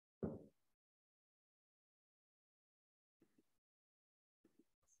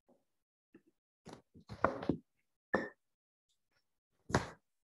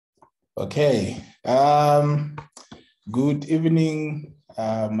Okay. Good evening,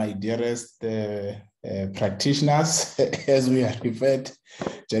 my dearest practitioners, as we are referred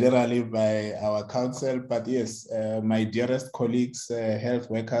generally by our council. But yes, my dearest colleagues, health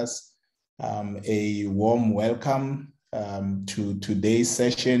workers, a warm welcome to today's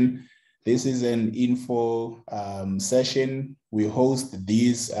session. This is an info session. We host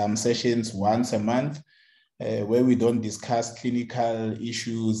these sessions once a month, where we don't discuss clinical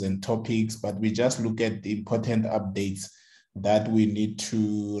issues and topics, but we just look at the important updates that we need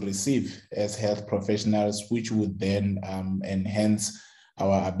to receive as health professionals, which would then enhance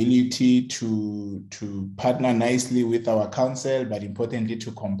our ability to partner nicely with our council, but importantly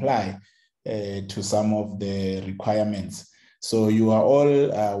to comply to some of the requirements. So you are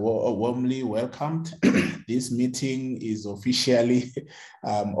all warmly welcomed. This meeting is officially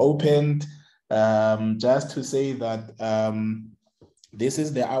opened. Just to say that this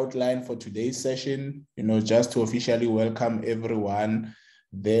is the outline for today's session, just to officially welcome everyone,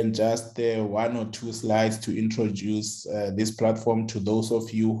 then just one or two slides to introduce this platform to those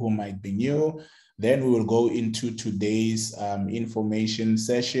of you who might be new. Then we will go into today's information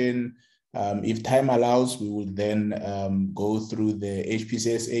session. If time allows, we will then go through the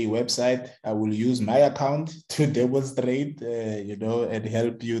HPCSA website. I will use my account to demonstrate, and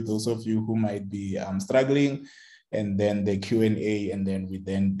help you, those of you who might be struggling, and then the Q&A, and then we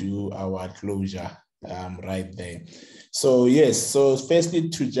then do our closure right there. So yes, so firstly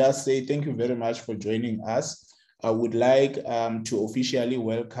to just say thank you very much for joining us. I would like to officially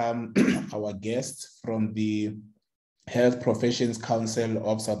welcome our guests from the Health Professions Council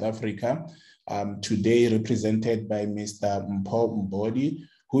of South Africa, today represented by Mr. Mpho Mbodi,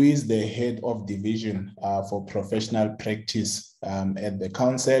 who is the head of division for professional practice at the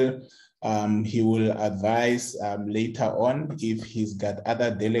council. He will advise later on if he's got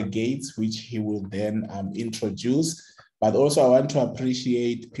other delegates, which he will then introduce. But also I want to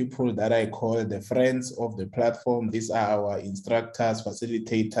appreciate people that I call the friends of the platform. These are our instructors,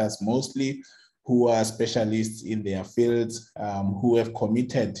 facilitators mostly, who are specialists in their fields, who have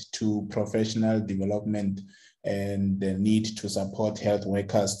committed to professional development and the need to support health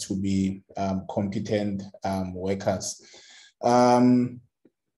workers to be competent workers.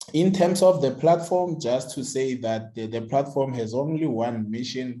 In terms of the platform, just to say that the platform has only one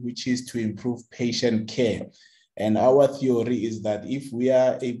mission, which is to improve patient care. And our theory is that if we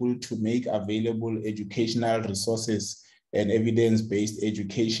are able to make available educational resources and evidence-based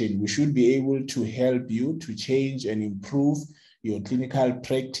education, we should be able to help you to change and improve your clinical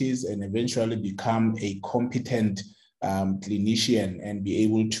practice and eventually become a competent clinician and be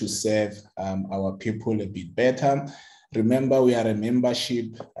able to serve our people a bit better. Remember, we are a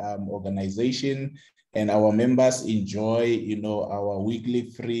membership organization, and our members enjoy, our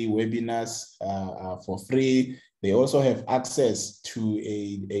weekly free webinars for free. They also have access to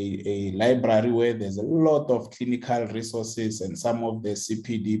a library where there's a lot of clinical resources and some of the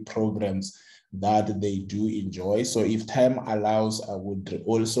CPD programs that they do enjoy. So if time allows, I would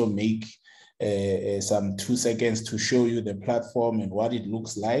also make some 2 seconds to show you the platform and what it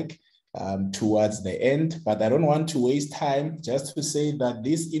looks like towards the end. But I don't want to waste time, just to say that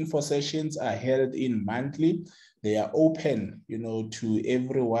these info sessions are held in monthly. They are open, to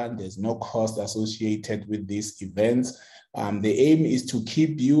everyone. There's no cost associated with these events. The aim is to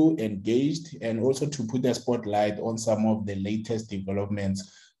keep you engaged and also to put a spotlight on some of the latest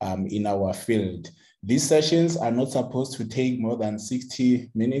developments in our field. These sessions are not supposed to take more than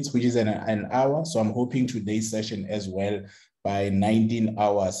 60 minutes, which is an hour. So I'm hoping today's session as well, by 19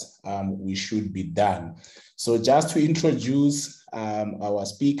 hours, we should be done. So just to introduce our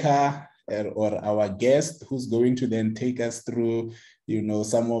speaker, or our guest, who's going to then take us through,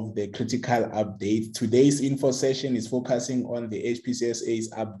 some of the critical updates. Today's info session is focusing on the HPCSA's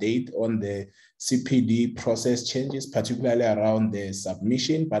update on the CPD process changes, particularly around the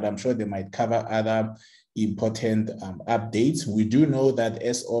submission, but I'm sure they might cover other important updates. We do know that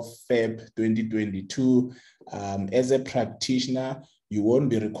as of Feb 2022, as a practitioner, you won't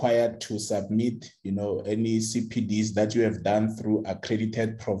be required to submit, any CPDs that you have done through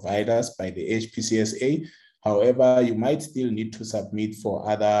accredited providers by the HPCSA. However, you might still need to submit for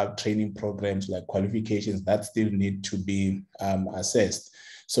other training programs like qualifications that still need to be assessed.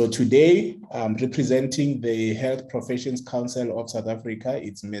 So today, representing the Health Professions Council of South Africa,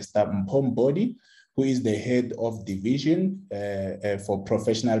 it's Mr. Mpho Mbodi, who is the head of division for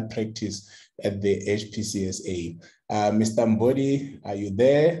professional practice at the HPCSA. Mr. Mbodi, are you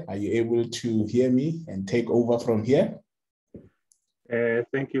there? Are you able to hear me and take over from here?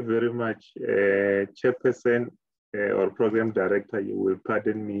 Thank you very much, Chairperson or Program Director. You will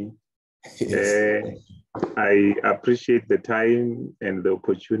pardon me Yes. I appreciate the time and the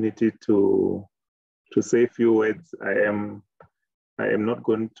opportunity to say a few words. I am not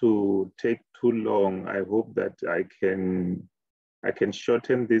going to take too long. I hope that I can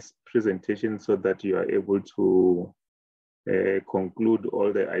shorten this presentation so that you are able to conclude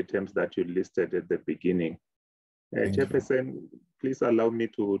all the items that you listed at the beginning. Chairperson, please allow me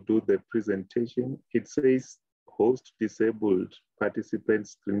to do the presentation. It says host disabled participant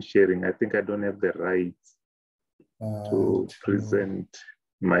screen sharing. I think I don't have the rights to present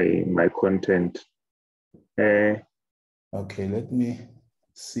my content. Okay, let me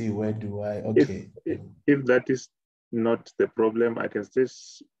see, where do I, okay. If that is not the problem, I can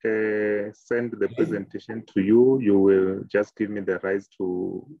just send the presentation to you. You will just give me the rights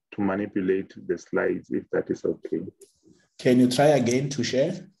to manipulate the slides, if that is okay. Can you try again to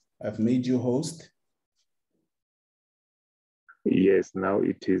share? I've made you host. Yes, now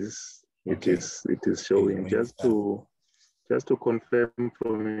it is. Okay. It is showing. Just to confirm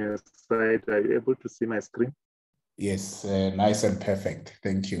from your side, are you able to see my screen? Yes, nice and perfect.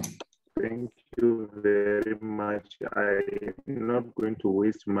 Thank you. Thank you very much. I'm not going to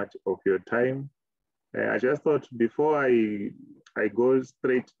waste much of your time. I just thought before I go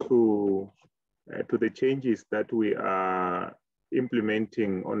straight to the changes that we are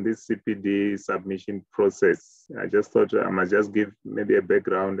implementing on this CPD submission process, I just thought I must just give maybe a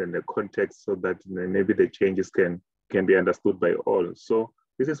background and a context so that maybe the changes can be understood by all. So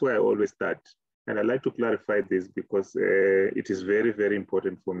this is where I always start. And I'd like to clarify this because it is very, very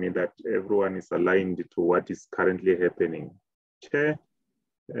important for me that everyone is aligned to what is currently happening. Chair,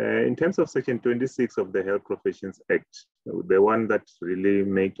 in terms of Section 26 of the Health Professions Act, the one that really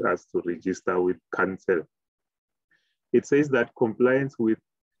made us to register with Council, it says that compliance with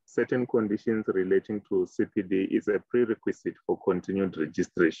certain conditions relating to CPD is a prerequisite for continued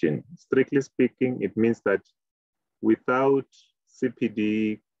registration. Strictly speaking, it means that without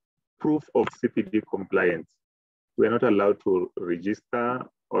CPD, proof of CPD compliance, we are not allowed to register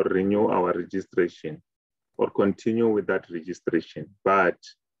or renew our registration or continue with that registration. But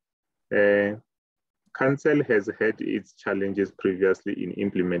Council has had its challenges previously in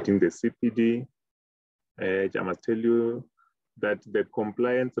implementing the CPD. I must tell you that the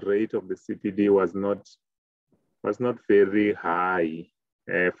compliance rate of the CPD was not very high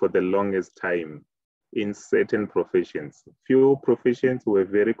for the longest time in certain professions. Few professions were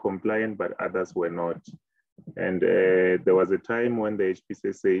very compliant, but others were not. And there was a time when the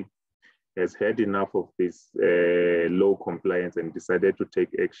HPCSA has had enough of this low compliance and decided to take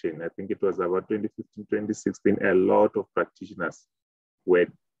action. I think it was about 2015, 2016, a lot of practitioners were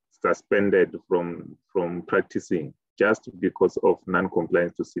suspended from practicing just because of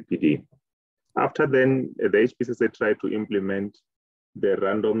non-compliance to CPD. After then, the HPCSA tried to implement the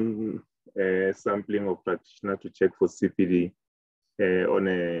random sampling of practitioners to check for CPD on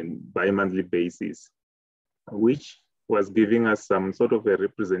a bi-monthly basis, which was giving us some sort of a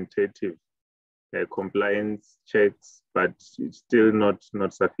representative compliance checks, but it's still not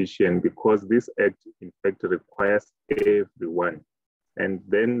sufficient because this act, in fact, requires everyone. And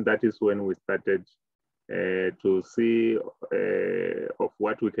then that is when we started to see of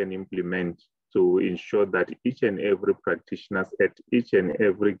what we can implement to ensure that each and every practitioner at each and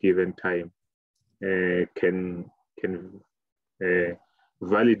every given time can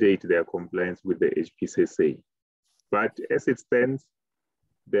validate their compliance with the HPCSA. But as it stands,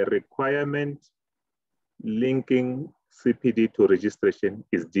 the requirement linking CPD to registration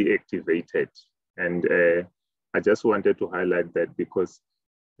is deactivated. And I just wanted to highlight that because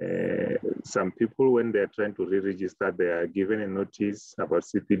some people, when they're trying to re-register, they are given a notice about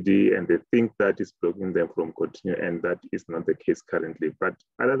CPD and they think that is blocking them from continuing, and that is not the case currently. But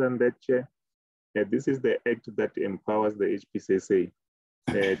other than that, Chair, this is the act that empowers the HPCSA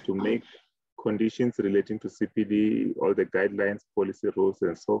to make conditions relating to CPD, all the guidelines, policy rules,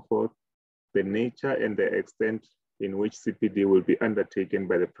 and so forth, the nature and the extent in which CPD will be undertaken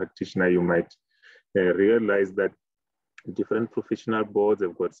by the practitioner. You might realize that different professional boards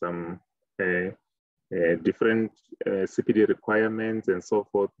have got some different CPD requirements and so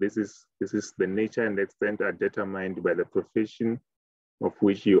forth. This is the nature and extent are determined by the profession of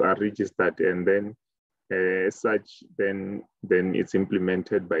which you are registered, and then as such, then it's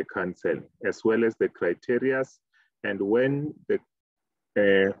implemented by Council, as well as the criteria. And when the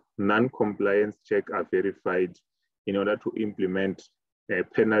non-compliance check are verified in order to implement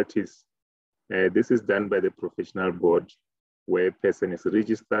penalties, this is done by the professional board where a person is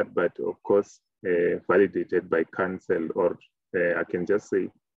registered, but of course, validated by Council, or I can just say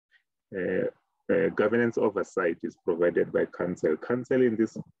governance oversight is provided by council. Council in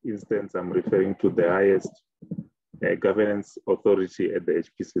this instance, I'm referring to the highest governance authority at the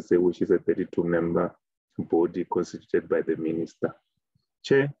HPCSA, which is a 32-member body constituted by the minister.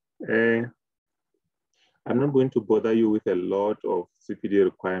 Chair, I'm not going to bother you with a lot of CPD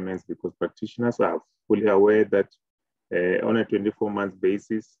requirements because practitioners are fully aware that on a 24-month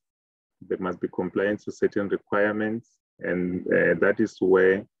basis, there must be compliance to certain requirements, and that is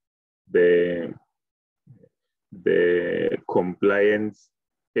where the compliance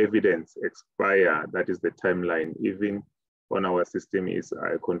evidence expire, that is the timeline, even on our system is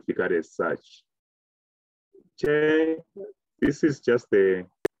configured as such. Chair, this is just the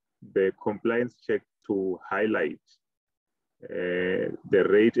compliance check to highlight the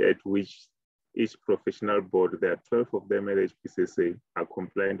rate at which each professional board, there are 12 of them at HPCSA, are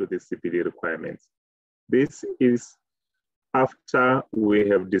compliant with the CPD requirements. This is after we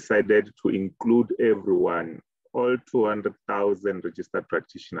have decided to include everyone, all 200,000 registered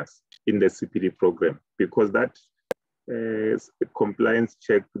practitioners in the CPD program, because that compliance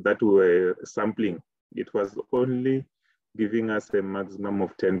check that we were sampling, it was only giving us a maximum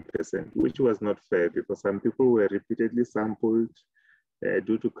of 10%, which was not fair because some people were repeatedly sampled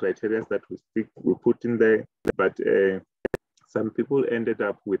due to criteria that we put in there, but some people ended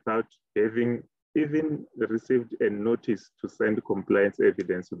up without having even received a notice to send compliance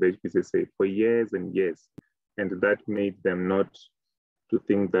evidence to the HPCSA for years and years. And that made them not to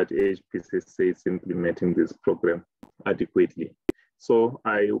think that HPCSA is implementing this program adequately. So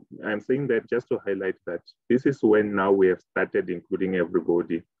I'm saying that just to highlight that this is when now we have started including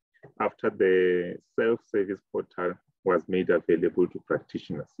everybody after the self-service portal was made available to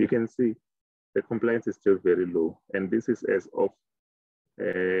practitioners. You can see the compliance is still very low. And this is as of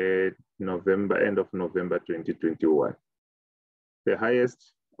end of November 2021. The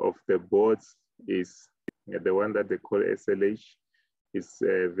highest of the boards is the one that they call SLH. It's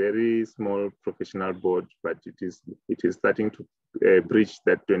a very small professional board, but it is starting to breach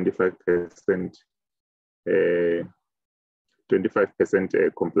that 25%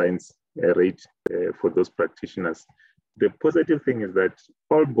 compliance rate for those practitioners. The positive thing is that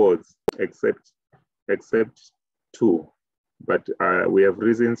all boards except two, but we have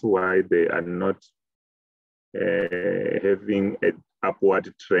reasons why they are not having an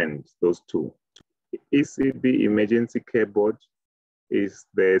upward trend, those two. ECB Emergency Care Board is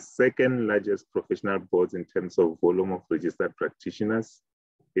the second largest professional board in terms of volume of registered practitioners.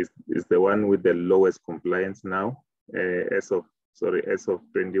 Is the one with the lowest compliance now, as of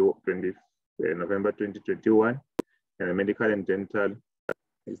November 2021. And medical and dental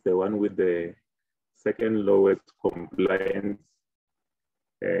is the one with the second lowest compliance,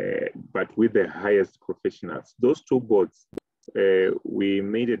 but with the highest professionals. Those two boards, we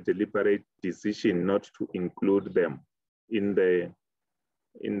made a deliberate decision not to include them in the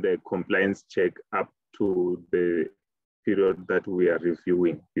compliance check up to the period that we are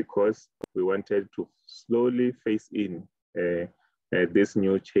reviewing, because we wanted to slowly phase in these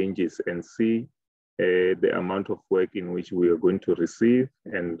new changes and see the amount of work in which we are going to receive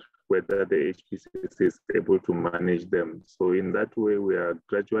and whether the HPCSA is able to manage them. So in that way, we are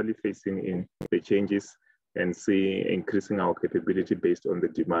gradually phasing in the changes and increasing our capability based on the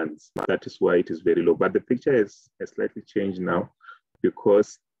demands. That is why it is very low. But the picture has slightly changed now,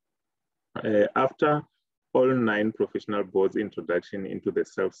 because after all 9 professional boards' introduction into the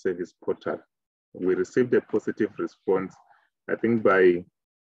self-service portal, we received a positive response. I think by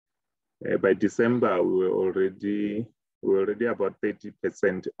December, we were already about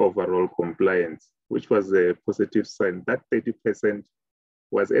 30% overall compliance, which was a positive sign. That 30%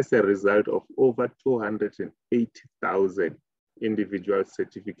 was as a result of over 280,000 individual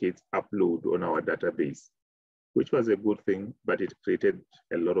certificates upload on our database, which was a good thing, but it created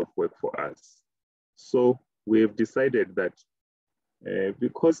a lot of work for us. So we have decided that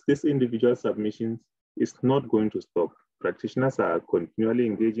because this individual submissions is not going to stop, practitioners are continually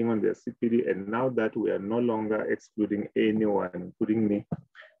engaging on their CPD, and now that we are no longer excluding anyone, including me,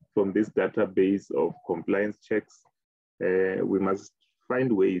 from this database of compliance checks, we must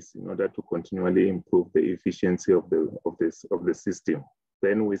find ways in order to continually improve the efficiency of the system.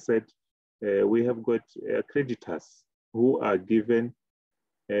 Then we said we have got accreditors who are given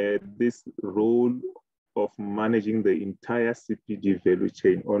this role of managing the entire CPD value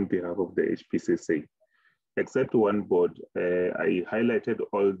chain on behalf of the HPCSA. Except one board, I highlighted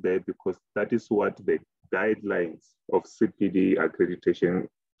all there because that is what the guidelines of CPD accreditation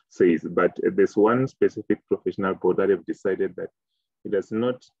says. But there's one specific professional board that have decided that it does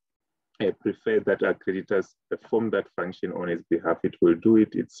not prefer that accreditors perform that function on its behalf. It will do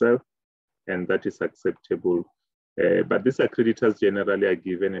it itself. and that is acceptable. But these accreditors generally are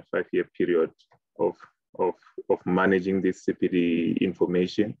given a 5-year period of managing this CPD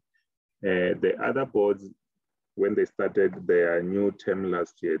information. The other boards, when they started their new term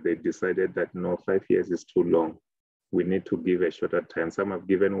last year, they decided that no, 5 years is too long. We need to give a shorter time. Some have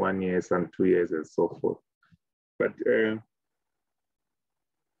given 1 year, some 2 years, and so forth. But the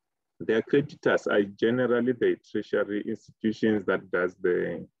accreditors are generally the tertiary institutions that does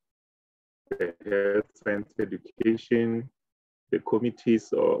the health science education, the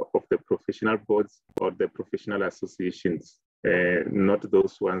committees of the professional boards or the professional associations, not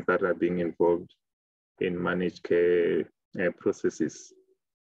those ones that are being involved in managed care processes.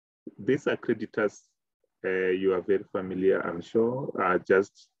 These accreditors, you are very familiar, I'm sure, are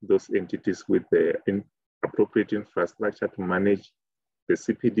just those entities with the appropriate infrastructure to manage the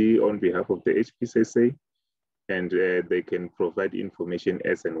CPD on behalf of the HPCSA, and they can provide information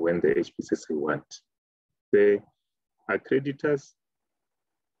as and when the HPCSA want. The accreditors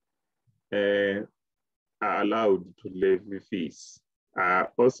are allowed to levy fees,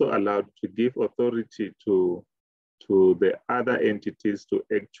 are also allowed to give authority to the other entities to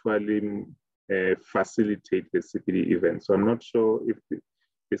actually facilitate the CPD event. So I'm not sure if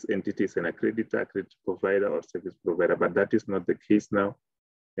this entity is an accreditor, accredited provider, or service provider, but that is not the case now.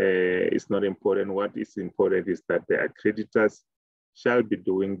 It's not important. What is important is that the accreditors shall be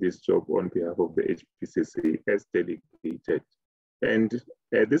doing this job on behalf of the HPCSA as delegated. And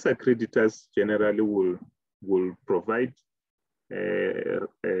these accreditors generally will provide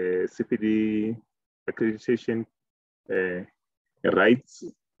CPD accreditation rights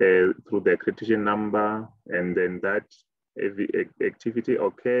through the accreditation number, and then that every activity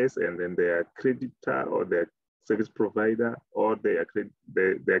occurs, and then the accreditor or the service provider or the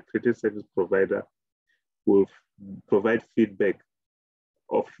accredited service provider will provide feedback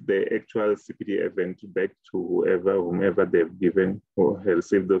of the actual CPD event back to whomever they've given or have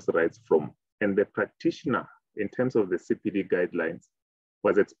received those rights from. And the practitioner, in terms of the CPD guidelines,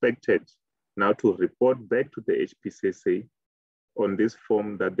 was expected now to report back to the HPCSA on this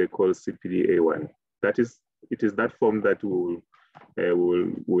form that they call CPD A1. It is that form that will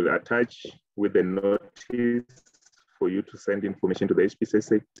attach with the notice for you to send information to the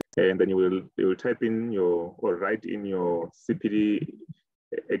HPCSA, and then you will type in or write in your CPD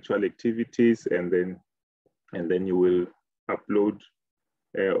actual activities, and then you will upload,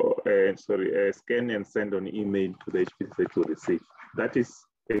 scan and send on email to the HPCSA to receive. That is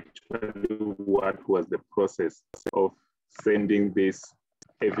actually what was the process of sending this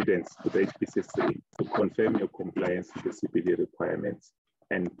evidence to the HPCSA to confirm your compliance with the CPD requirements.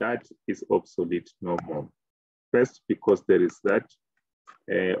 And that is obsolete no more. First, because there is that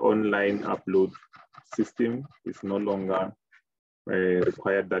online upload system is no longer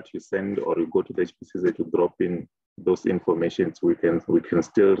required that you send or you go to the HPCSA to drop in those informations. We can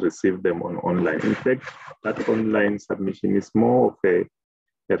still receive them online. In fact, that online submission is more of a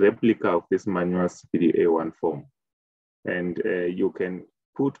replica of this manual CPD A1 form. And you can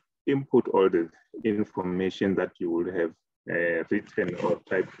input all the information that you would have written or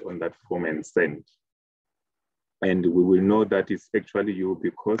typed on that form and send. And we will know that it's actually you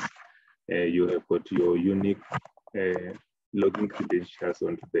because you have got your unique login credentials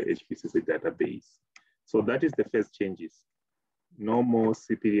onto the HPCSA database. So that is the first changes. No more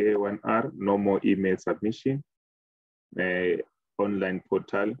CPD A1R, no more email submission, online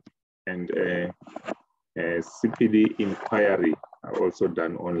portal, and CPD inquiry are also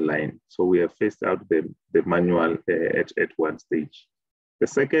done online. So we have phased out the manual at one stage. The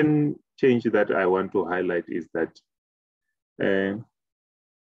second change that I want to highlight is that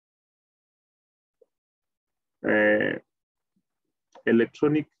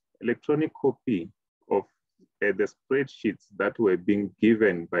electronic copy of the spreadsheets that were being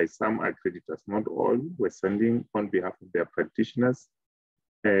given by some accreditors, not all, were sending on behalf of their practitioners,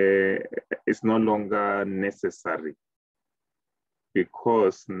 is no longer necessary,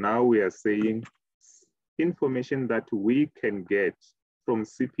 because now we are saying information that we can get from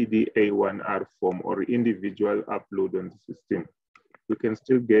CPD A1R form or individual upload on the system, we can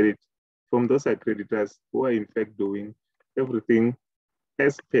still get it from those accreditors who are in fact doing everything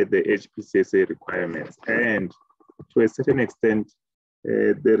as per the HPCSA requirements. And to a certain extent,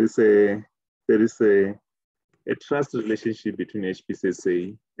 there is a trust relationship between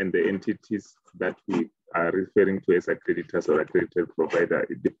HPCSA and the entities that we are referring to as accreditors or accredited provider,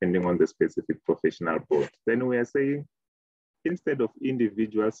 depending on the specific professional board. Then we are saying, instead of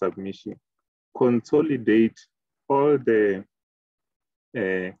individual submission, consolidate all the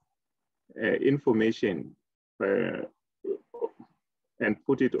information and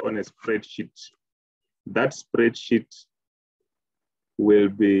put it on a spreadsheet. That spreadsheet will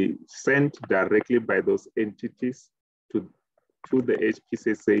be sent directly by those entities to the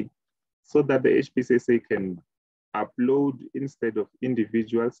HPCSA, so that the HPCSA can upload, instead of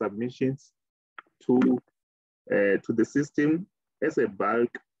individual submissions, to the system as a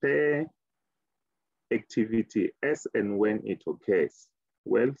bulk per activity as and when it occurs.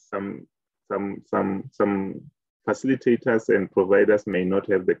 Well, some facilitators and providers may not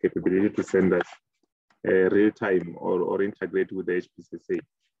have the capability to send us real time or integrate with the HPCSA.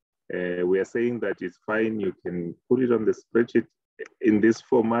 We are saying that it's fine. You can put it on the spreadsheet in this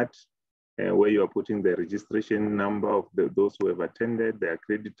format, where you are putting the registration number of those who have attended, the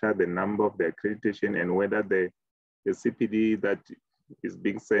accreditor, the number of the accreditation, and whether the CPD that is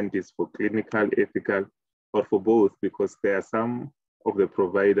being sent is for clinical, ethical, or for both, because there are some of the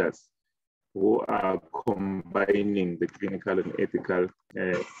providers who are combining the clinical and ethical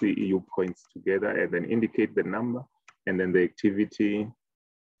CEU points together and then indicate the number and then the activity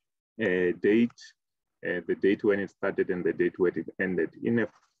date, the date when it started and the date when it ended, in a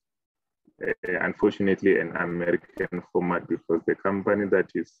unfortunately an American format, because the company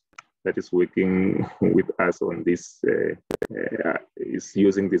that is working with us on this is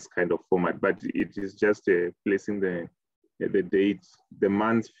using this kind of format, but it is just placing the date, the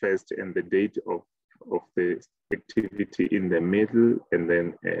month first, and the date of the activity in the middle, and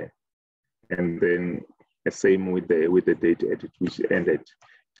then same with the date at which it ended.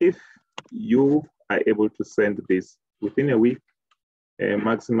 If you are able to send this within a week,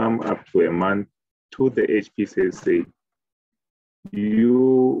 maximum up to a month, to the HPCSA,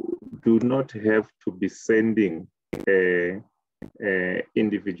 you do not have to be sending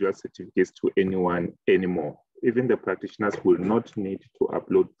individual certificates to anyone anymore. Even the practitioners will not need to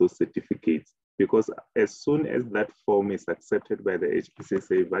upload those certificates, because as soon as that form is accepted by the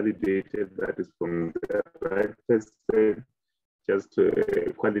HPCSA, validated, that is from the right person, just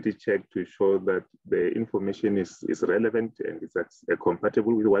a quality check to show that the information is relevant and is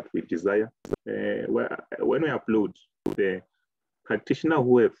compatible with what we desire. When we upload, the practitioner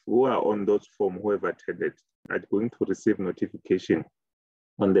who are on those forms, who have attended, are going to receive notification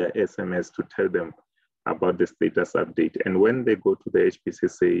on their SMS to tell them about the status update. And when they go to the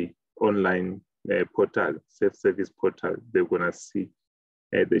HPCSA online portal, self-service portal, they're gonna see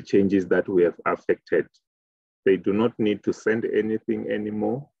the changes that we have affected. They do not need to send anything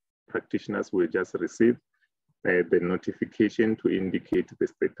anymore. Practitioners will just receive the notification to indicate the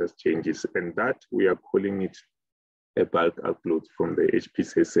status changes. And that, we are calling it a bulk upload from the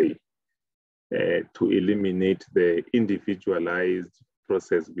HPCSA to eliminate the individualized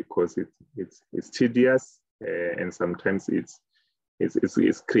process, because it's tedious and sometimes it's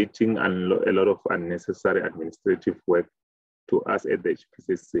creating a lot of unnecessary administrative work to us at the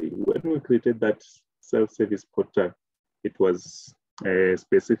HPCSA. When we created that self-service portal, it was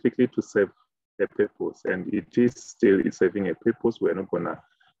specifically to serve a purpose, and it is still serving a purpose. We're not gonna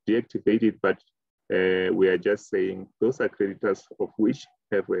deactivate it, but we are just saying those accreditors of which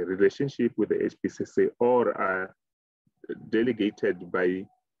have a relationship with the HPCSA or are delegated by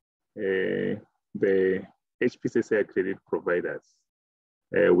the HPCSA accredited providers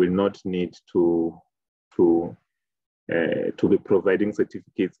will not need to be providing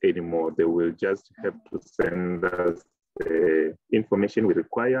certificates anymore. They will just have to send us the information we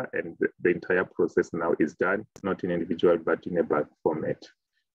require, and the entire process now is done, not in individual, but in a bulk format.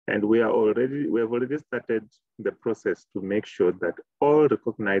 And we have already started the process to make sure that all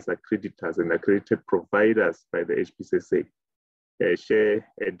recognized accreditors and accredited providers by the HPCSA share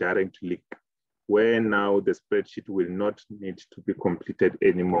a direct link, where now the spreadsheet will not need to be completed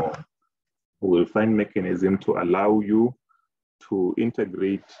anymore. We will find mechanism to allow you to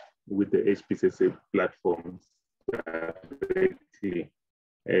integrate with the HPCSA platforms directly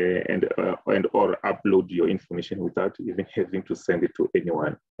and or upload your information without even having to send it to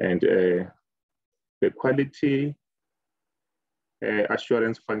anyone. And the quality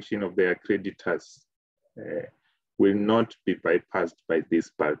assurance function of the accreditors will not be bypassed by these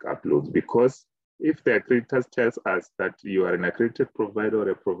bulk uploads, because if the accreditors tells us that you are an accredited provider or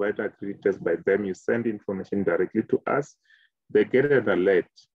a provider accredited by them, you send information directly to us, they get an alert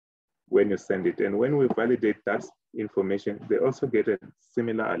when you send it. And when we validate that information, they also get a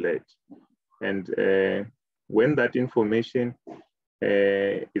similar alert. And when that information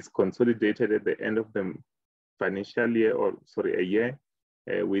is consolidated at the end of the financial year, or sorry, a year,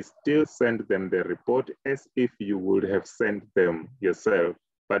 we still send them the report as if you would have sent them yourself.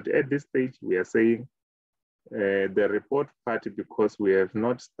 But at this stage, we are saying the report part, because we have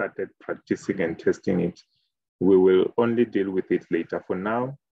not started practicing and testing it, we will only deal with it later. For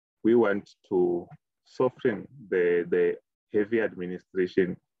now, we want to soften the heavy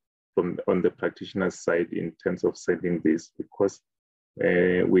administration on the practitioner's side in terms of sending this, because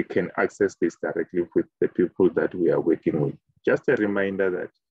we can access this directly with the people that we are working with. Just a reminder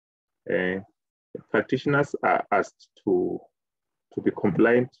that practitioners are asked to be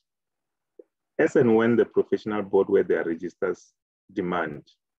compliant as and when the professional board where their registers demand.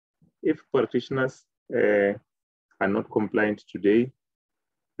 If practitioners are not compliant today,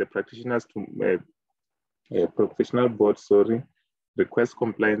 the practitioners professional board, request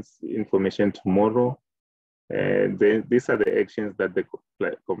compliance information tomorrow. These are the actions that the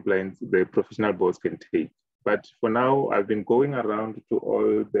professional boards can take. But for now, I've been going around to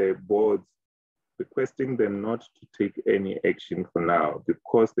all the boards, requesting them not to take any action for now,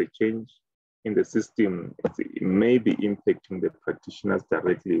 because the change in the system may be impacting the practitioners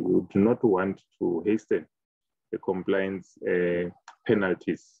directly. We do not want to hasten the compliance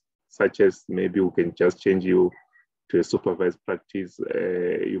penalties, such as maybe we can just change you to a supervised practice.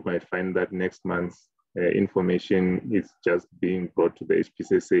 You might find that next month's information is just being brought to the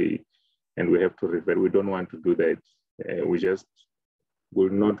HPCSA and we have to revert. We don't want to do that. We just will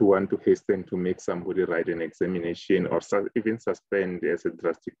not want to hasten to make somebody write an examination or even suspend as a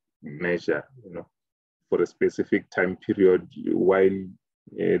drastic measure, for a specific time period while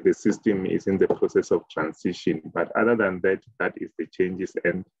the system is in the process of transition. But other than that, that is the changes,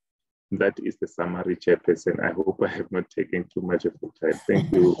 and that is the summary, Chairperson. I hope I have not taken too much of the time.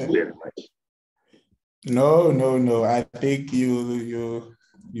 Thank you very much. No. I think you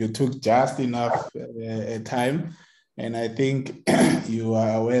took just enough time. And I think you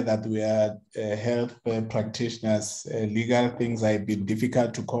are aware that we are health practitioners. Legal things are a bit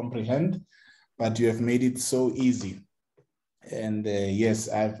difficult to comprehend, but you have made it so easy. And yes,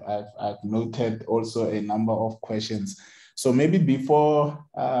 I've noted also a number of questions. So maybe before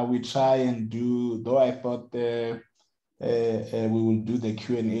we try and do, though I thought we will do the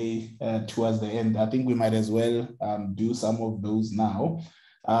Q&A towards the end, I think we might as well do some of those now.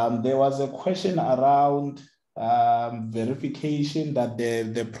 There was a question around verification that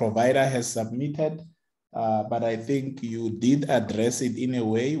the provider has submitted, but I think you did address it in a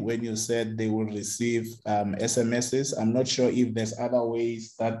way when you said they will receive SMSs. I'm not sure if there's other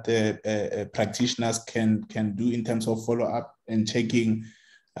ways that practitioners can do in terms of follow-up and checking,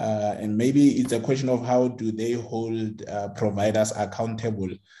 and maybe it's a question of how do they hold providers accountable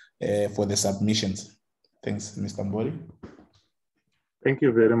for the submissions. Thanks, Mr. Mbori. Thank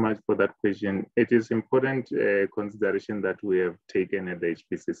you very much for that question. It is important consideration that we have taken at the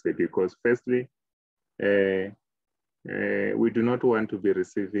HPCSA, because firstly, we do not want to be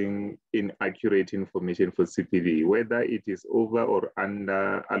receiving inaccurate information for CPD, whether it is over or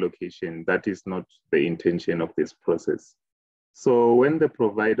under allocation. That is not the intention of this process. So when the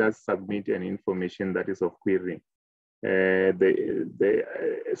providers submit an information that is of query, the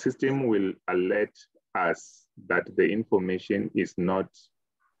system will alert us that the information is not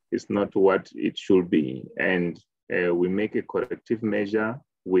what it should be, and we make a corrective measure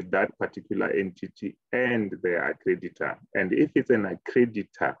with that particular entity and their accreditor. And if it's an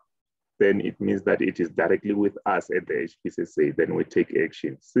accreditor, then it means that it is directly with us at the HPCSA, then we take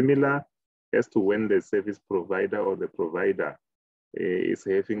action. Similar as to when the service provider or the provider is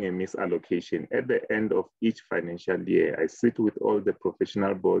having a misallocation. At the end of each financial year, I sit with all the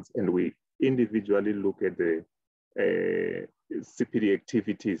professional boards and we individually look at the CPD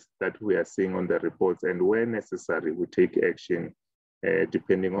activities that we are seeing on the reports, and where necessary, we take action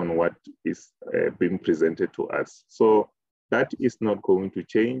depending on what is being presented to us. So that is not going to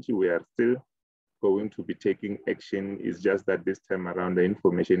change. We are still going to be taking action. It's just that this time around, the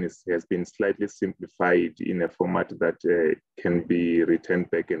information has been slightly simplified in a format that can be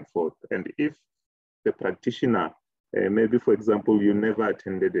returned back and forth. And if the practitioner, maybe for example, you never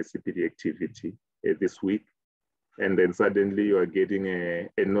attended a CPD activity this week, and then suddenly you are getting a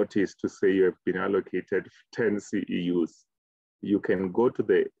notice to say you have been allocated 10 CEUs, you can go to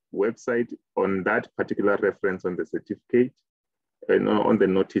the website on that particular reference on the certificate, on the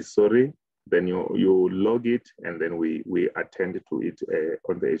notice, then you log it, and then we attend to it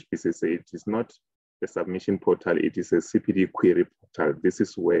on the HPCSA. It is not a submission portal, it is a CPD query portal. This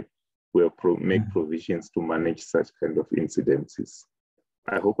is where we'll make provisions to manage such kind of incidences.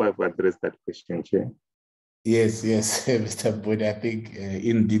 I hope I've addressed that question, Chair. Yes, Mr. Mbori, I think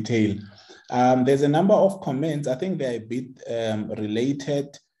in detail. There's a number of comments. I think they're a bit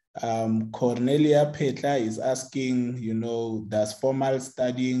related. Cornelia Petla is asking, does formal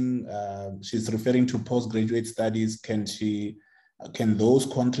studying, she's referring to postgraduate studies, can those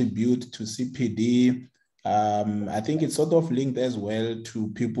contribute to CPD? I think it's sort of linked as well to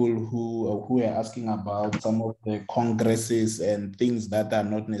people who are asking about some of the congresses and things that are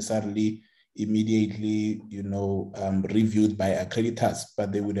not necessarily immediately, reviewed by accreditors,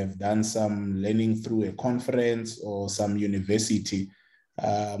 but they would have done some learning through a conference or some university.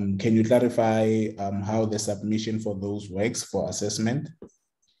 Can you clarify how the submission for those works for assessment?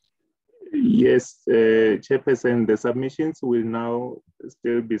 Yes, Chairperson, the submissions will now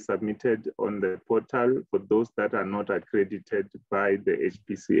still be submitted on the portal for those that are not accredited by the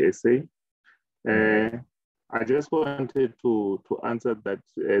HPCSA. I just wanted to answer that.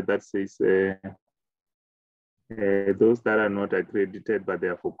 That says those that are not accredited, but they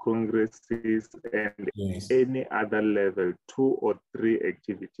are for congresses and any other level 2 or 3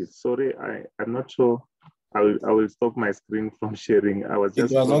 activities. Sorry, I'm not sure. I will stop my screen from sharing. I was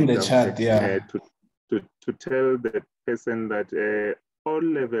just on the chat, yeah. To tell the person that all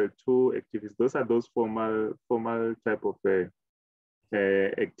level 2 activities, those are those formal type of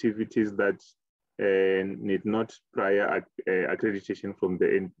activities that need not prior accreditation from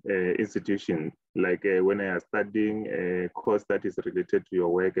the institution. Like when I am studying a course that is related to your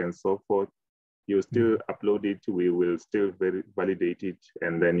work and so forth, you still upload it, we will still validate it,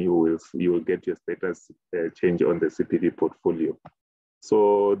 and then you will get your status change on the CPD portfolio.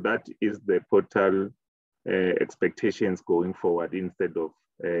 So that is the portal expectations going forward, instead of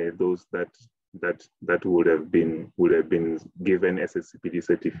those that would have been given as a CPD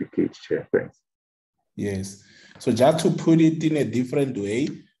certificate. Thanks. Yes. So just to put it in a different way,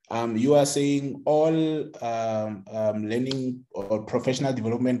 you are saying all learning or professional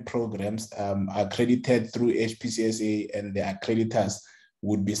development programs accredited through HPCSA and the accreditors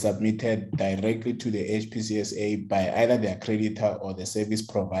would be submitted directly to the HPCSA by either the accreditor or the service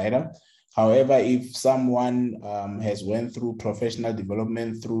provider. However, if someone has went through professional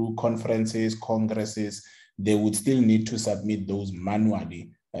development through conferences, congresses, they would still need to submit those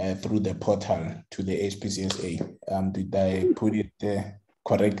manually through the portal to the HPCSA. Did I put it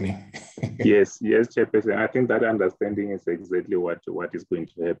correctly? Yes, Chairperson. I think that understanding is exactly what is going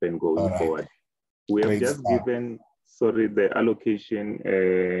to happen going forward. We have just given, the allocation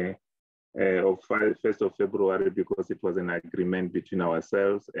of 1st of February because it was an agreement between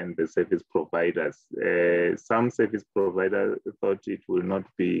ourselves and the service providers. Some service providers thought it will not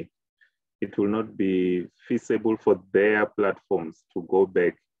be feasible for their platforms to go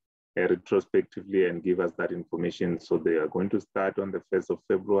back retrospectively and give us that information. So they are going to start on the 1st of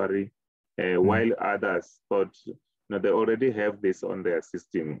February, while others thought, they already have this on their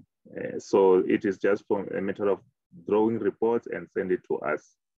system. So it is just for a matter of drawing reports and send it to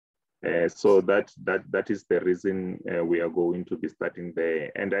us. So that is the reason we are going to be starting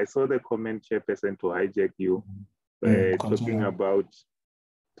there. And I saw the comment, Chairperson, to hijack you,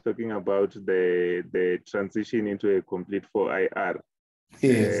 talking about the transition into a complete 4IR.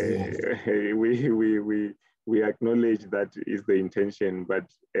 Yes. We acknowledge that is the intention,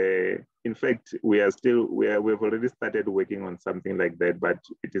 but in fact we've already started working on something like that, but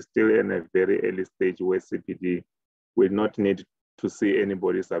it is still in a very early stage where CPD will not need to see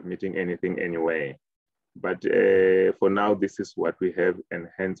anybody submitting anything anyway. But for now, this is what we have, and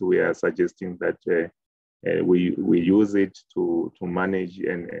hence we are suggesting that we use it to manage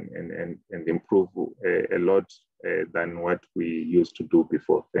and improve a lot than what we used to do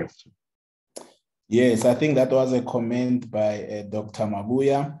before. Thanks. Yes, I think that was a comment by Dr.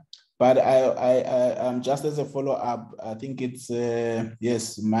 Mabuya. But I just as a follow-up, I think it's,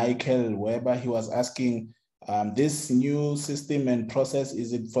 yes, Michael Weber, he was asking, this new system and process,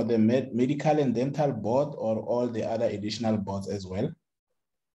 is it for the medical and dental board or all the other additional boards as well?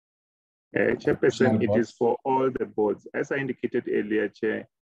 Chairperson, it is for all the boards. As I indicated earlier, Chair,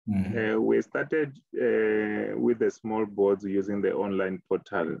 we started with the small boards using the online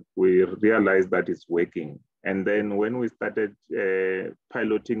portal. We realized that it's working. And then when we started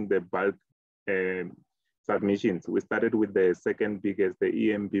piloting the bulk submissions, we started with the second biggest, the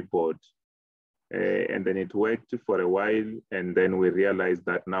EMB board. And then it worked for a while. And then we realized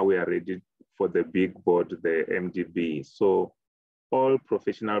that now we are ready for the big board, the MDB. So all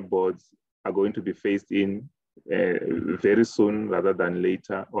professional boards are going to be phased in very soon rather than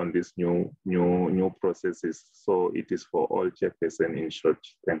later on these new processes. So it is for all, Chairperson, in short.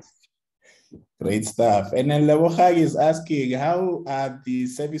 Thanks. Great stuff. And then Lebohag is asking, how are the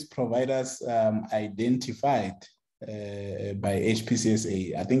service providers identified by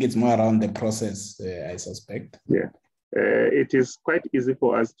HPCSA? I think it's more around the process, I suspect. Yeah. It is quite easy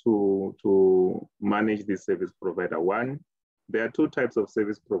for us to manage the service provider. One, there are two types of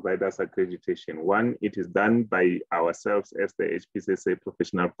service providers accreditation. One, it is done by ourselves as the HPCSA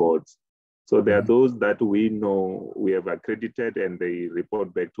professional boards. So there are those that we know we have accredited and they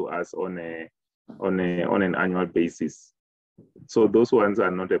report back to us on an annual basis. So those ones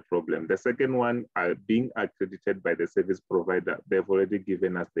are not a problem. The second one are being accredited by the service provider. They've already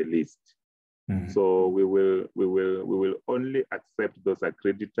given us the list. So we will only accept those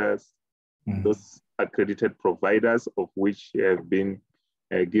accreditors, those accredited providers of which have been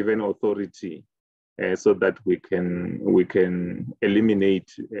given authority, so that we can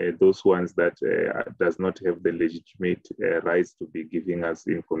eliminate those ones that does not have the legitimate rights to be giving us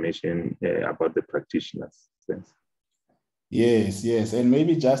information about the practitioners. Thanks. Yes, and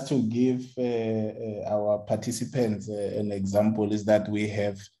maybe just to give our participants an example is that we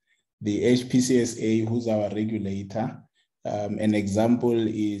have the HPCSA, who's our regulator. An example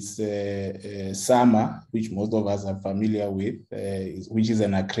is SAMA, which most of us are familiar with, which is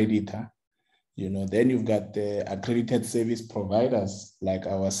an accreditor. Then you've got the accredited service providers like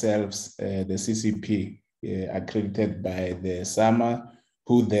ourselves, the CCP, accredited by the SAMA,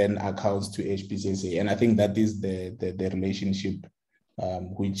 who then accounts to HPCSA. And I think that is the relationship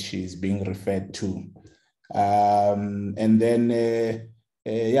which is being referred to. And then,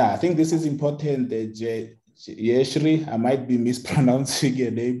 I think this is important. Yeshri, I might be mispronouncing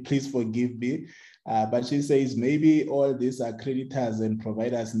your name, please forgive me. But she says maybe all these accreditors and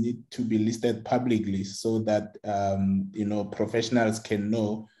providers need to be listed publicly so that professionals can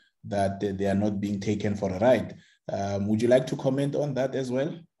know that they are not being taken for a ride. Would you like to comment on that as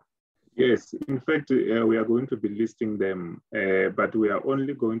well? Yes, in fact, we are going to be listing them, but we are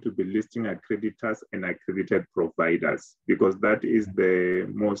only going to be listing accreditors and accredited providers because that is the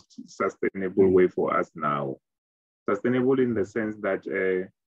most sustainable way for us now. Sustainable in the sense that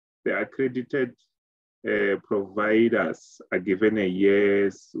the accredited providers are given a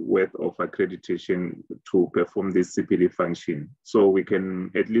year's worth of accreditation to perform this CPD function. So we can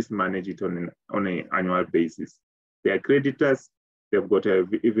at least manage it on an annual basis. The accreditors, they've got an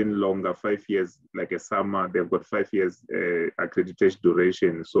even longer 5 years, like a summer, they've got 5 years accreditation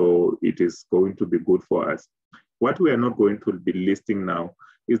duration. So it is going to be good for us. What we are not going to be listing now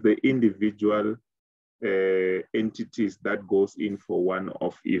is the individual entities that goes in for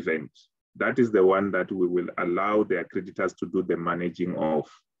one-off event. That is the one that we will allow the accreditors to do the managing of,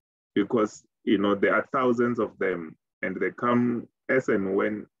 because there are thousands of them and they come as and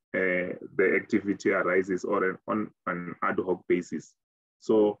when the activity arises or on an ad hoc basis.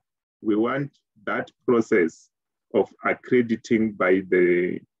 So we want that process of accrediting by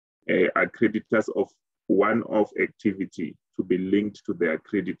the accreditors of one-off activity to be linked to the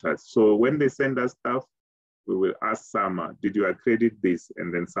accreditors. So when they send us stuff, we will ask SAMA, did you accredit this?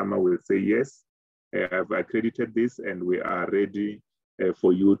 And then SAMA will say, yes, I have accredited this and we are ready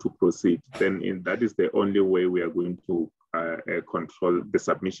for you to proceed. Then that is the only way we are going to control the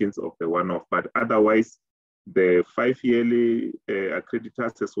submissions of the one-off. But otherwise, the 5-yearly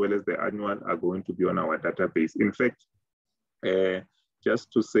accreditors as well as the annual are going to be on our database. In fact,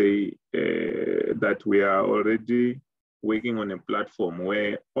 just to say that we are already working on a platform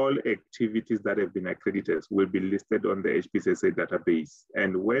where all activities that have been accredited will be listed on the HPCSA database.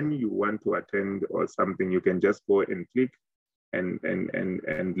 And when you want to attend or something, you can just go and click and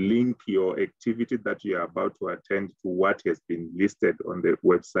link your activity that you are about to attend to what has been listed on the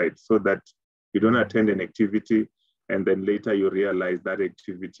website, so that you don't attend an activity and then later you realize that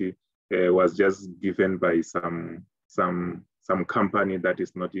activity was just given by some company that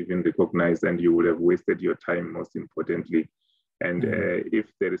is not even recognized, and you would have wasted your time, most importantly. And if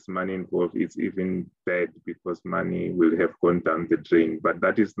there is money involved, it's even bad because money will have gone down the drain. But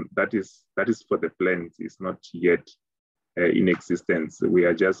that is for the plans. It's not yet in existence. We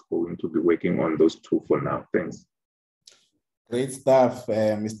are just going to be working on those two for now. Thanks. Great stuff,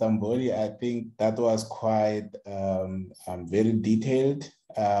 Mr. Mboli. I think that was quite very detailed.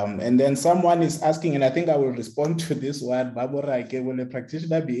 And then someone is asking, and I think I will respond to this one, Baborake, will a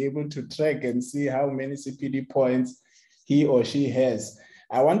practitioner be able to track and see how many CPD points he or she has?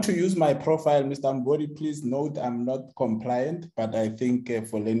 I want to use my profile, Mr. Mboli. Please note I'm not compliant, but I think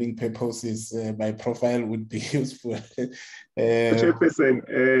for learning purposes, my profile would be useful. Chairperson,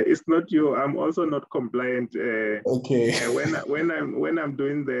 it's not you. I'm also not compliant. Okay. When I'm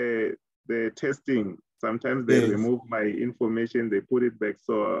doing the testing, sometimes they remove my information, they put it back,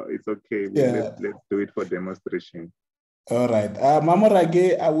 so it's okay. Let's do it for demonstration. All right.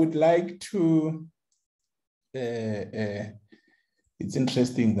 Mamorage, I would like to... it's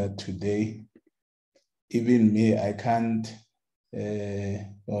interesting that today, even me, I can't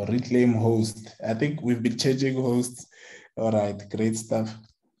reclaim host. I think we've been changing hosts. All right, great stuff.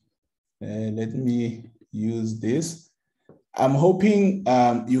 Let me use this. I'm hoping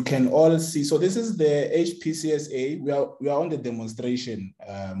you can all see. So this is the HPCSA. We are on the demonstration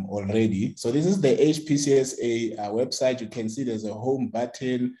already. So this is the HPCSA website. You can see there's a home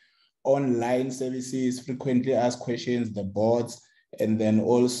button, online services, frequently asked questions, the boards, and then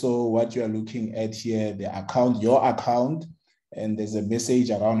also what you are looking at here, the account, your account, and there's a message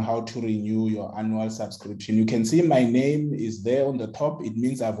around how to renew your annual subscription. You can see my name is there on the top. It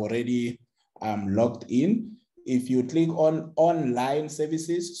means I've already logged in. If you click on online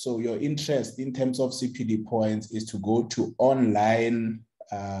services, so your interest in terms of CPD points is to go to online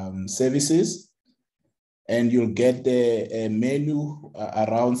services, and you'll get the menu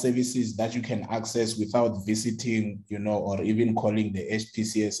around services that you can access without visiting, or even calling the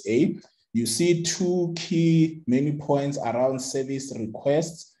HPCSA. You see two key menu points around service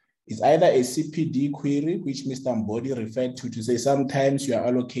requests. It's either a CPD query, which Mr. Mbodi referred to say sometimes you are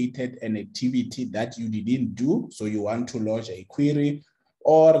allocated an activity that you didn't do, so you want to lodge a query,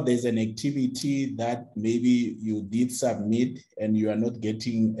 or there's an activity that maybe you did submit and you are not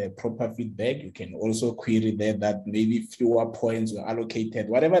getting a proper feedback. You can also query there that maybe fewer points were allocated,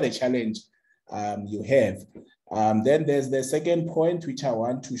 whatever the challenge you have. Then there's the second point, which I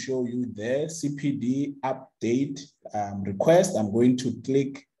want to show you there, CPD update request. I'm going to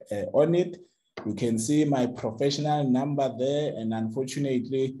click on it. You can see my professional number there, and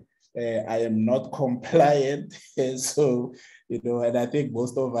unfortunately, I am not compliant. So, and I think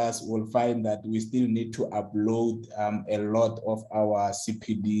most of us will find that we still need to upload a lot of our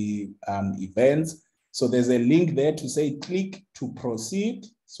CPD events. So there's a link there to say click to proceed.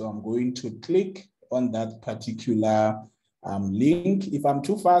 So I'm going to click on that particular link. If I'm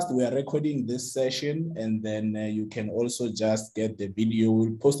too fast, we are recording this session, and then you can also just get the video.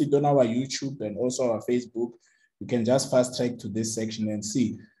 We'll post it on our YouTube and also our Facebook. You can just fast track to this section and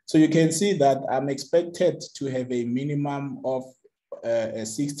see. So you can see that I'm expected to have a minimum of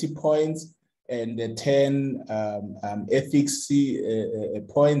 60 points and 10 ethics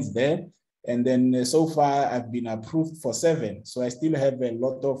points there. And then so far I've been approved for 7. So I still have a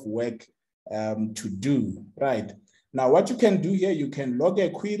lot of work to do, right? Now, what you can do here, you can log a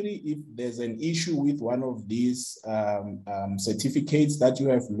query if there's an issue with one of these certificates that you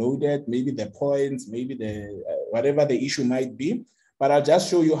have loaded, maybe the points, maybe the whatever the issue might be. But I'll just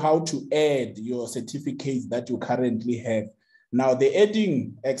show you how to add your certificates that you currently have. Now, the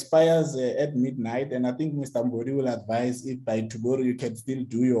adding expires at midnight, and I think Mr. Mbodi will advise if by tomorrow you can still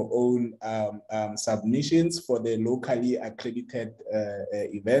do your own submissions for the locally accredited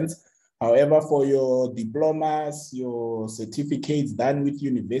events. However, for your diplomas, your certificates done with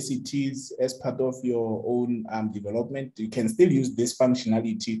universities as part of your own development, you can still use this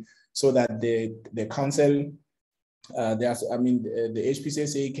functionality so that the council, the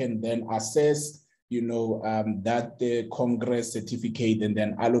HPCSA can then assess, that the Congress certificate and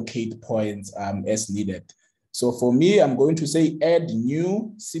then allocate points as needed. So for me, I'm going to say add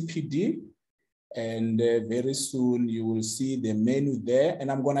new CPD. And very soon you will see the menu there, and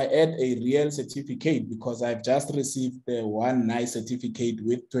I'm going to add a real certificate because I've just received one nice certificate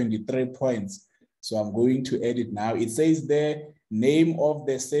with 23 points. So I'm going to add it now. It says the name of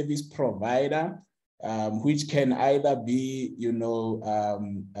the service provider, which can either be,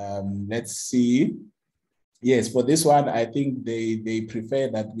 let's see. Yes, for this one, I think they prefer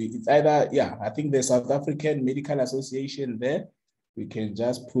that it's either, I think the South African Medical Association there. We can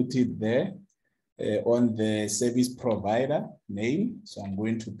just put it there. On the service provider name. So I'm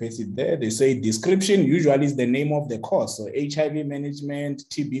going to paste it there. They say description usually is the name of the course. So HIV management,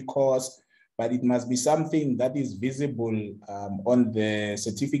 TB course, but it must be something that is visible on the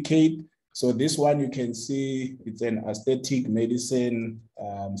certificate. So this one you can see it's an aesthetic medicine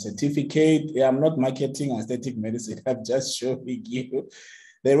certificate. I'm not marketing aesthetic medicine. I'm just showing you.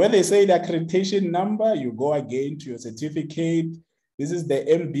 Then when they say the accreditation number, you go again to your certificate. This is the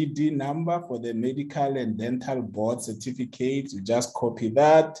MBD number for the medical and dental board certificate. You just copy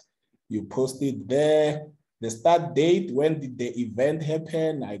that, you post it there. The start date, when did the event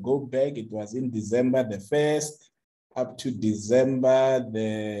happen? I go back, it was in December the 1st up to December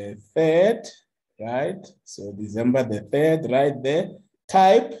the 3rd, right? So December the 3rd, right there.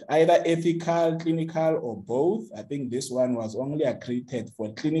 Type, either ethical, clinical, or both. I think this one was only accredited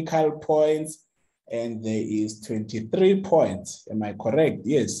for clinical points, and there is 23 points. Am I correct?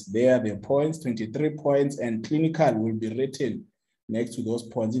 Yes, there are the points, 23 points, and clinical will be written next to those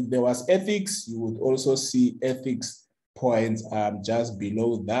points. If there was ethics, you would also see ethics points just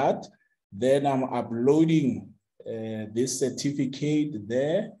below that. Then I'm uploading this certificate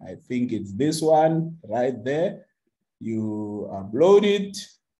there. I think it's this one right there. You upload it.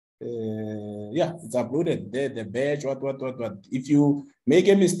 Yeah, it's uploaded there, the badge, what. If you make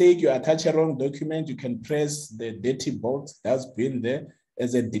a mistake, you attach a wrong document, you can press the dirty box that's been there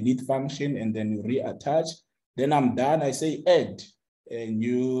as a delete function, and then you reattach. Then I'm done, I say add, and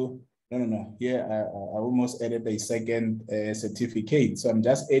you, no, here I almost added a second certificate. So I'm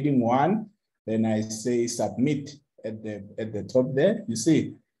just adding one, then I say submit at the top there, you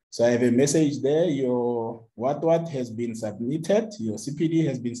see. So I have a message there, your what has been submitted, your CPD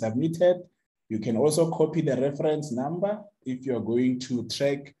has been submitted. You can also copy the reference number if you're going to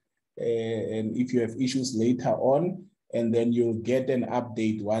track and if you have issues later on, and then you'll get an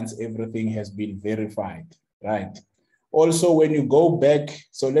update once everything has been verified, right? Also, when you go back,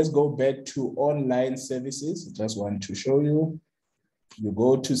 so let's go back to online services. I just want to show you. You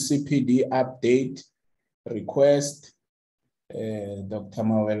go to CPD update, request, Dr.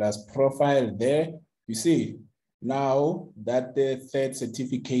 Mawela's profile there. You see, now that the third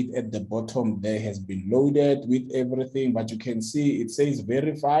certificate at the bottom there has been loaded with everything, but you can see it says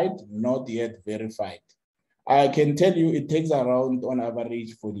verified, not yet verified. I can tell you it takes around on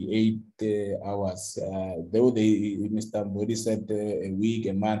average 48 hours. Though Mr. Mbodi said a week,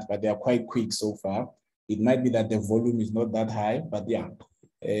 a month, but they are quite quick so far. It might be that the volume is not that high, but yeah.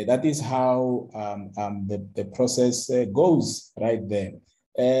 That is how the process goes right there.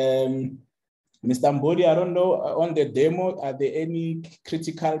 Mr. Mbodi, I don't know, on the demo, are there any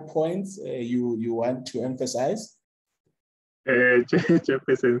critical points you want to emphasize?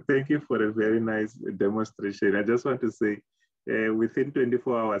 Chairperson, thank you for a very nice demonstration. I just want to say, within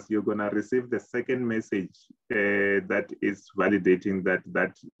 24 hours, you're going to receive the second message that is validating that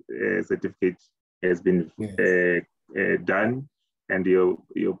certificate has been done, and your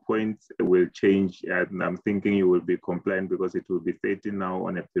points will change. And I'm thinking you will be compliant because it will be 30 now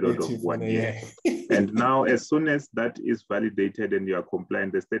on a period of 1 year. And now, as soon as that is validated and you are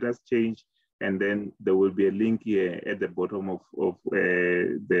compliant, the status change, and then there will be a link here at the bottom of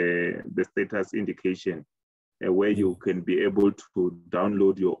the status indication where you can be able to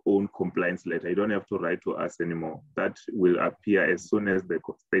download your own compliance letter. You don't have to write to us anymore. That will appear as soon as the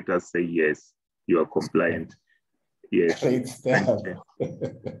status say yes, you are compliant. Yes. Great stuff.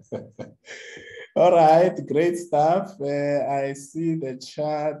 All right, great stuff. I see the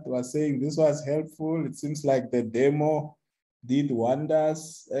chat was saying this was helpful. It seems like the demo did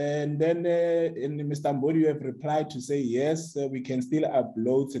wonders. And then in Mr. Mbodi, you have replied to say, yes, we can still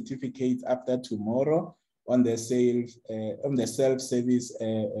upload certificates after tomorrow on the self-service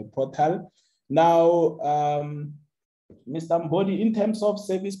portal. Now, Mr. Mbodi, in terms of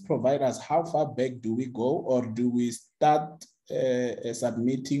service providers, how far back do we go, or do we start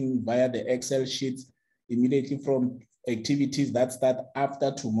submitting via the Excel sheets immediately from activities that start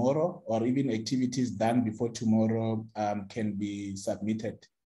after tomorrow, or even activities done before tomorrow can be submitted?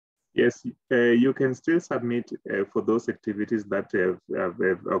 Yes, you can still submit for those activities that have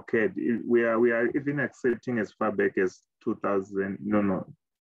occurred. We are even accepting as far back as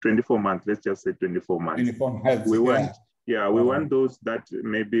 24 months. Let's just say 24 months. 24 months. We want, we want those that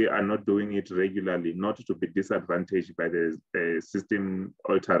maybe are not doing it regularly, not to be disadvantaged by the system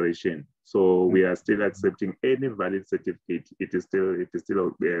alteration. So we are still accepting any valid certificate. It is still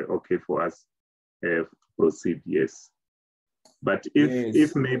okay for us to proceed. Yes. But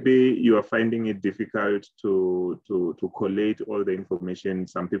if maybe you are finding it difficult to collate all the information,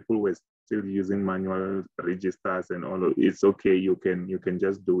 some people were still using manual registers and all of it, it's okay. You can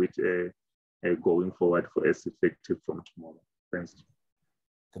just do it going forward for as effective from tomorrow. Thanks.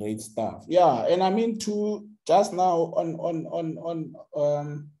 Great stuff. Yeah, and I mean to just now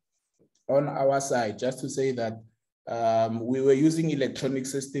on our side, just to say that we were using electronic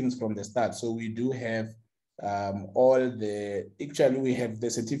systems from the start, so we do have we have the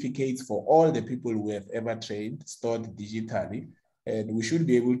certificates for all the people we have ever trained stored digitally, and we should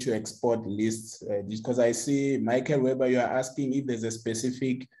be able to export lists because I see Michael Weber, you are asking if there's a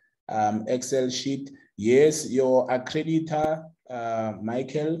specific Excel sheet. Yes, your accreditor,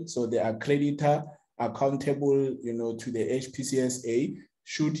 Michael, so the accreditor accountable, to the HPCSA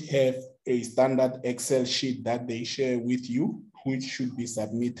should have a standard Excel sheet that they share with you, which should be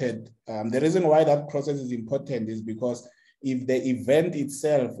submitted. The reason why that process is important is because if the event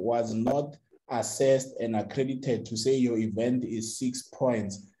itself was not assessed and accredited to say your event is 6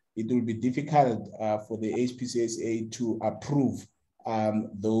 points, it will be difficult for the HPCSA to approve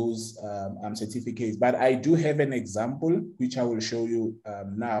those certificates. But I do have an example, which I will show you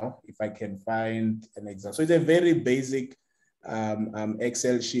now, if I can find an example. So it's a very basic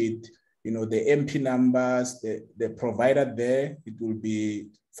Excel sheet. The MP numbers, the provider there, it will be,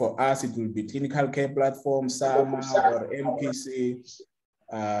 for us, it will be Clinical Care Platform, SAMA, or MPC.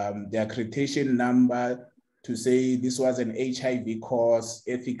 the accreditation number to say this was an HIV course,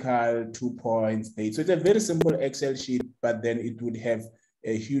 ethical, 2 points. So it's a very simple Excel sheet, but then it would have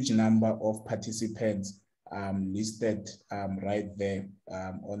a huge number of participants listed right there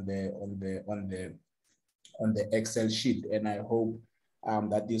on the Excel sheet. And I hope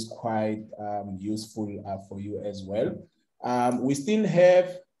that is quite useful for you as well. We still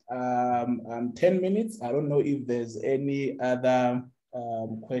have 10 minutes. I don't know if there's any other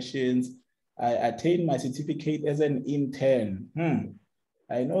questions. I attained my certificate as an intern.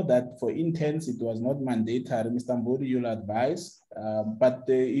 I know that for interns, it was not mandatory. Mr. Mbodi, you'll advise. But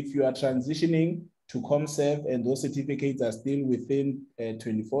if you are transitioning to ComServe and those certificates are still within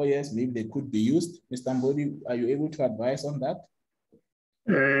 24 years, maybe they could be used. Mr. Mbodi, are you able to advise on that?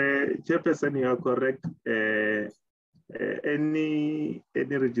 Chairperson, you are correct. Any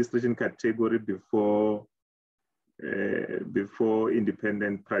registration category before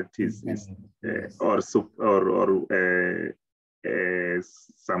independent practice is, yes. or some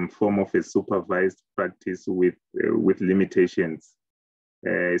form of a supervised practice with limitations.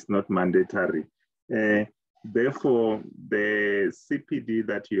 It's not mandatory. Therefore, the CPD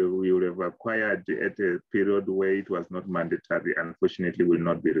that you will have acquired at a period where it was not mandatory, unfortunately, will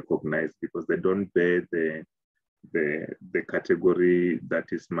not be recognized because they don't bear the category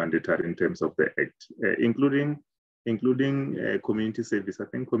that is mandatory in terms of the Act, including community service. I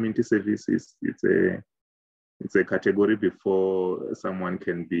think community service it's a category before someone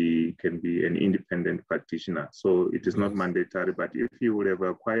can be an independent practitioner. So it is not mandatory. But if you would have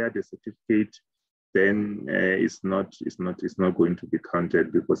acquired a certificate, then it's not going to be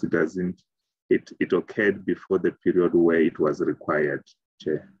counted because it occurred before the period where it was required.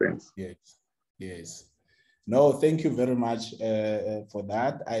 Chair, thanks. Yes. No, thank you very much for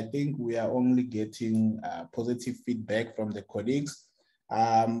that. I think we are only getting positive feedback from the colleagues.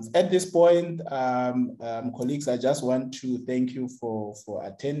 At this point, colleagues, I just want to thank you for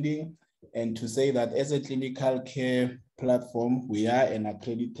attending and to say that as a clinical care platform, we are an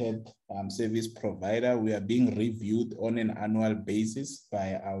accredited service provider. We are being reviewed on an annual basis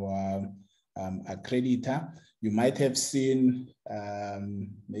by our accreditor. You might have seen,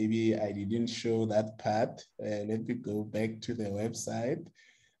 maybe I didn't show that part. Let me go back to the website.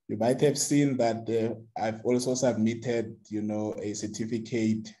 You might have seen that I've also submitted, a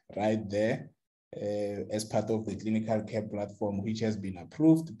certificate right there as part of the clinical care platform, which has been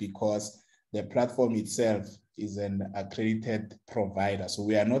approved because the platform itself is an accredited provider. So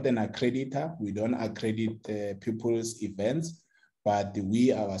we are not an accreditor. We don't accredit people's events, but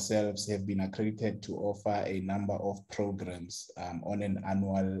we ourselves have been accredited to offer a number of programs on an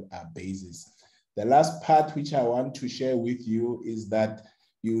annual basis. The last part which I want to share with you is that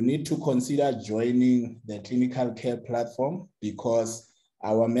you need to consider joining the clinical care platform because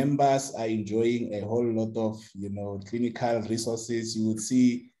our members are enjoying a whole lot of, clinical resources. You will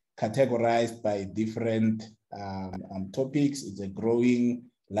see categorized by different topics. It's a growing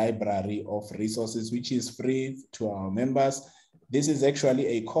library of resources, which is free to our members. This is actually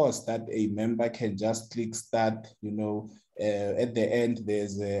a course that a member can just click start, at the end,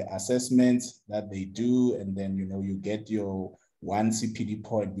 there's assessments that they do, and then, you get your 1 CPD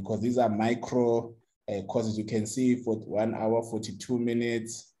point because these are micro courses. You can see for 1 hour, 42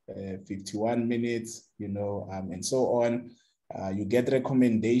 minutes, 51 minutes, and so on. You get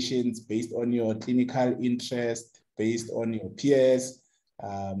recommendations based on your clinical interest, based on your peers,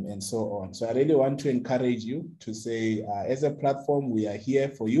 and so on. So I really want to encourage you to say, as a platform, we are here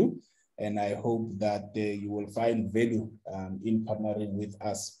for you. And I hope that you will find value in partnering with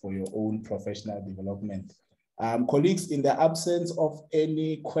us for your own professional development. Colleagues, in the absence of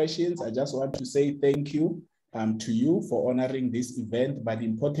any questions, I just want to say thank you to you for honoring this event, but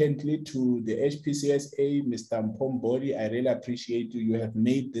importantly to the HPCSA, Mr. Mpomboli, I really appreciate you. You have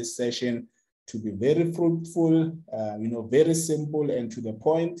made this session to be very fruitful, very simple and to the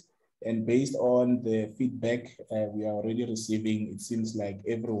point. And based on the feedback we are already receiving, it seems like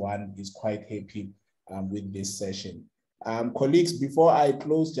everyone is quite happy with this session. Colleagues, before I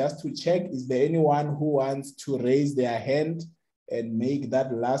close, just to check, is there anyone who wants to raise their hand and make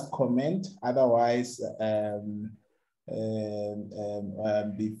that last comment? Otherwise,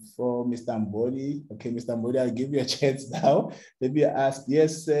 before Mr. Mbodi, okay, Mr. Mbodi, I'll give you a chance now. Let me ask,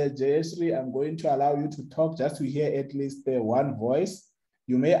 yes, Jayashree, I'm going to allow you to talk just to hear at least one voice.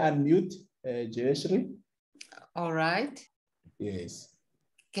 You may unmute, Jayashree. All right. Yes.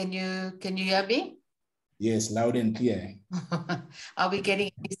 Can you hear me? Yes, loud and clear. Are we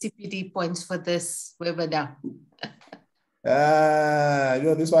getting any CPD points for this webinar?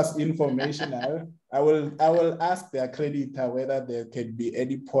 This was informational. I will ask the accreditor whether there can be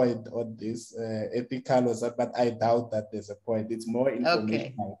any point on this ethical or something, but I doubt that there's a point. It's more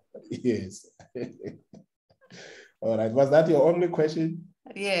informational. Okay. Yes. All right. Was that your only question?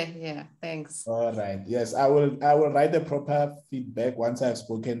 Yeah. Thanks. All right. Yes, I will write the proper feedback once I've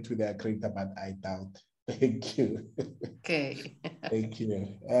spoken to the accreditor, but I doubt. Thank you. Okay. Thank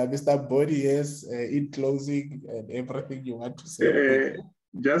you. Mr. Body, yes, in closing and everything you want to say.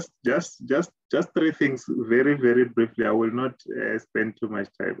 Just three things very, very briefly. I will not spend too much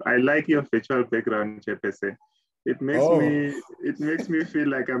time. I like your virtual background, Chairperson. It makes me feel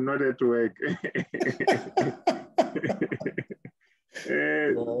like I'm not at work.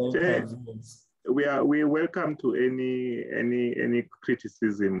 We welcome to any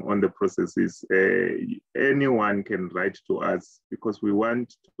criticism on the processes. Anyone can write to us because we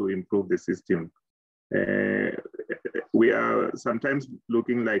want to improve the system. We are sometimes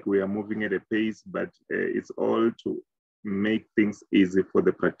looking like we are moving at a pace, but it's all to make things easy for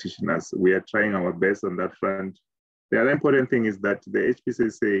the practitioners. We are trying our best on that front. The other important thing is that the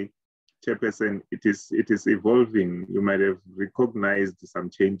HPCSA Chairperson, it is evolving. You might have recognized some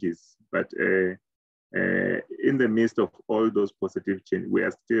changes, but in the midst of all those positive changes, we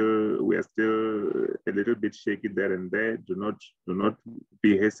are still a little bit shaky there and there. Do not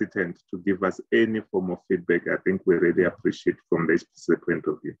be hesitant to give us any form of feedback. I think we really appreciate from the HPCSA point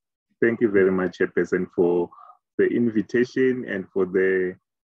of view. Thank you very much, Chairperson, for the invitation and for the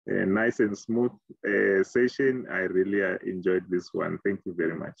nice and smooth session. I really enjoyed this one. Thank you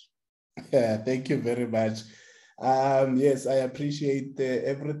very much. Yeah, thank you very much. Yes, I appreciate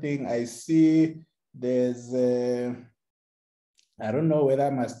everything. I see there's, I don't know whether I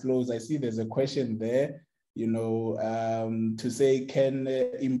must close. I see there's a question there, to say, can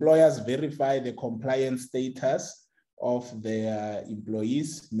employers verify the compliance status of their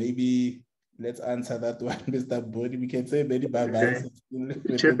employees? Maybe let's answer that one, Mr. Bodi. We can say maybe bye-bye.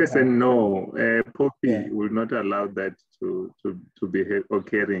 Chairperson, no, POPI will not allow that to be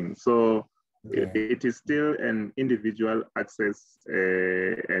occurring. So it is still an individual access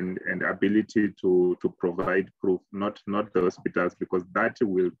and ability to provide proof, not the hospitals, because that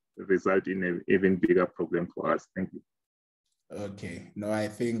will result in an even bigger problem for us. Thank you. Okay, no, I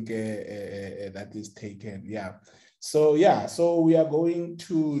think that is taken. Yeah. So we are going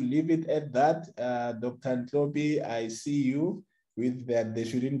to leave it at that. Dr. Ntlobi, I see you with that. There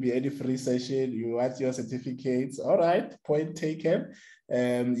shouldn't be any free session. You want your certificates. All right, point taken.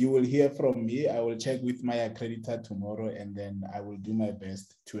 You will hear from me. I will check with my accreditor tomorrow, and then I will do my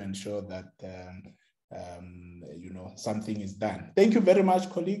best to ensure that something is done. Thank you very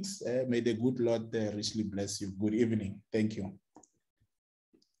much, colleagues. May the good Lord richly bless you. Good evening. Thank you.